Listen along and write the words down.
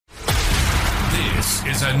This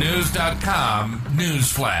is a News.com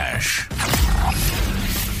news flash.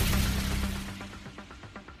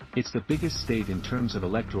 It's the biggest state in terms of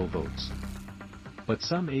electoral votes. But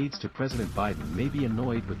some aides to President Biden may be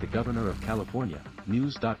annoyed with the governor of California,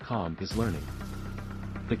 News.com is learning.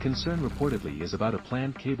 The concern reportedly is about a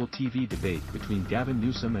planned cable TV debate between Gavin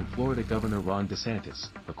Newsom and Florida Governor Ron DeSantis,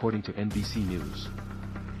 according to NBC News.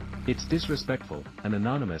 It's disrespectful, an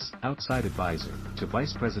anonymous, outside advisor, to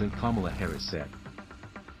Vice President Kamala Harris said.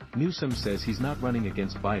 Newsom says he's not running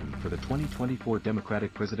against Biden for the 2024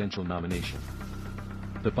 Democratic presidential nomination.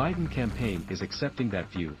 The Biden campaign is accepting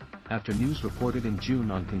that view, after news reported in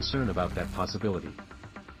June on concern about that possibility.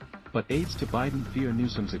 But aides to Biden fear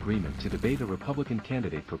Newsom's agreement to debate a Republican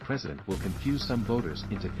candidate for president will confuse some voters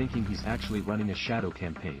into thinking he's actually running a shadow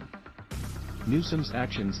campaign. Newsom's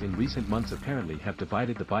actions in recent months apparently have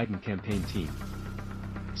divided the Biden campaign team.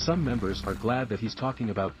 Some members are glad that he's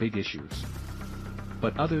talking about big issues.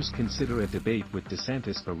 But others consider a debate with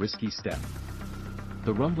DeSantis a risky step.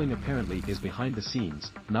 The rumbling apparently is behind the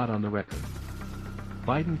scenes, not on the record.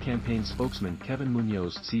 Biden campaign spokesman Kevin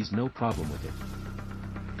Munoz sees no problem with it.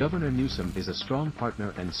 Governor Newsom is a strong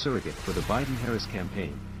partner and surrogate for the Biden-Harris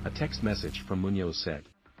campaign, a text message from Munoz said.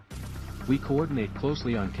 We coordinate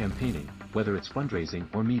closely on campaigning, whether it's fundraising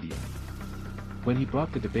or media. When he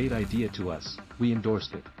brought the debate idea to us, we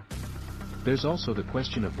endorsed it. There's also the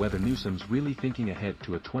question of whether Newsom's really thinking ahead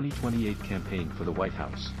to a 2028 campaign for the White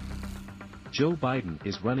House. Joe Biden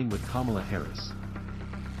is running with Kamala Harris.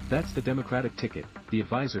 That's the Democratic ticket, the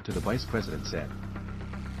advisor to the vice president said.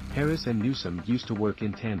 Harris and Newsom used to work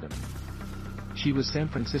in tandem. She was San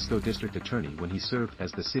Francisco district attorney when he served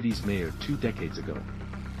as the city's mayor 2 decades ago.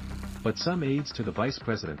 But some aides to the vice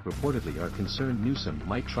president reportedly are concerned Newsom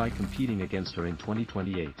might try competing against her in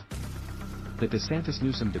 2028. The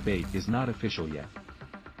DeSantis-Newsom debate is not official yet.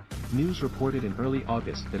 News reported in early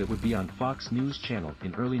August that it would be on Fox News Channel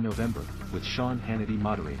in early November, with Sean Hannity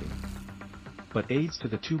moderating. But aides to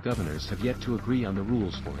the two governors have yet to agree on the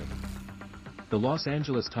rules for it. The Los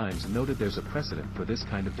Angeles Times noted there's a precedent for this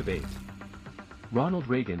kind of debate. Ronald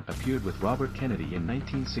Reagan appeared with Robert Kennedy in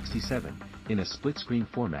 1967, in a split-screen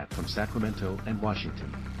format from Sacramento and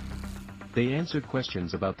Washington. They answered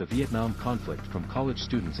questions about the Vietnam conflict from college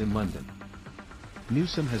students in London.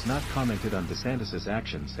 Newsom has not commented on DeSantis'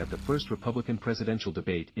 actions at the first Republican presidential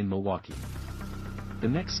debate in Milwaukee. The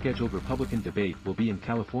next scheduled Republican debate will be in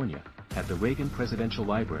California, at the Reagan Presidential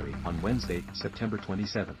Library on Wednesday, September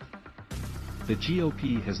 27. The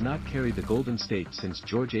GOP has not carried the Golden State since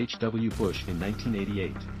George H.W. Bush in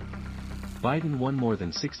 1988. Biden won more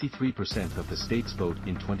than 63% of the state's vote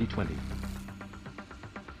in 2020.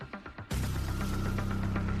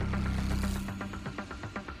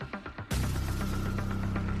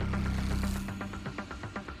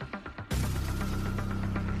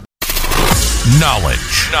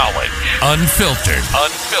 Knowledge. Unfiltered.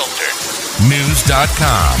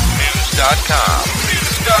 News.com.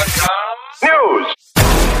 News.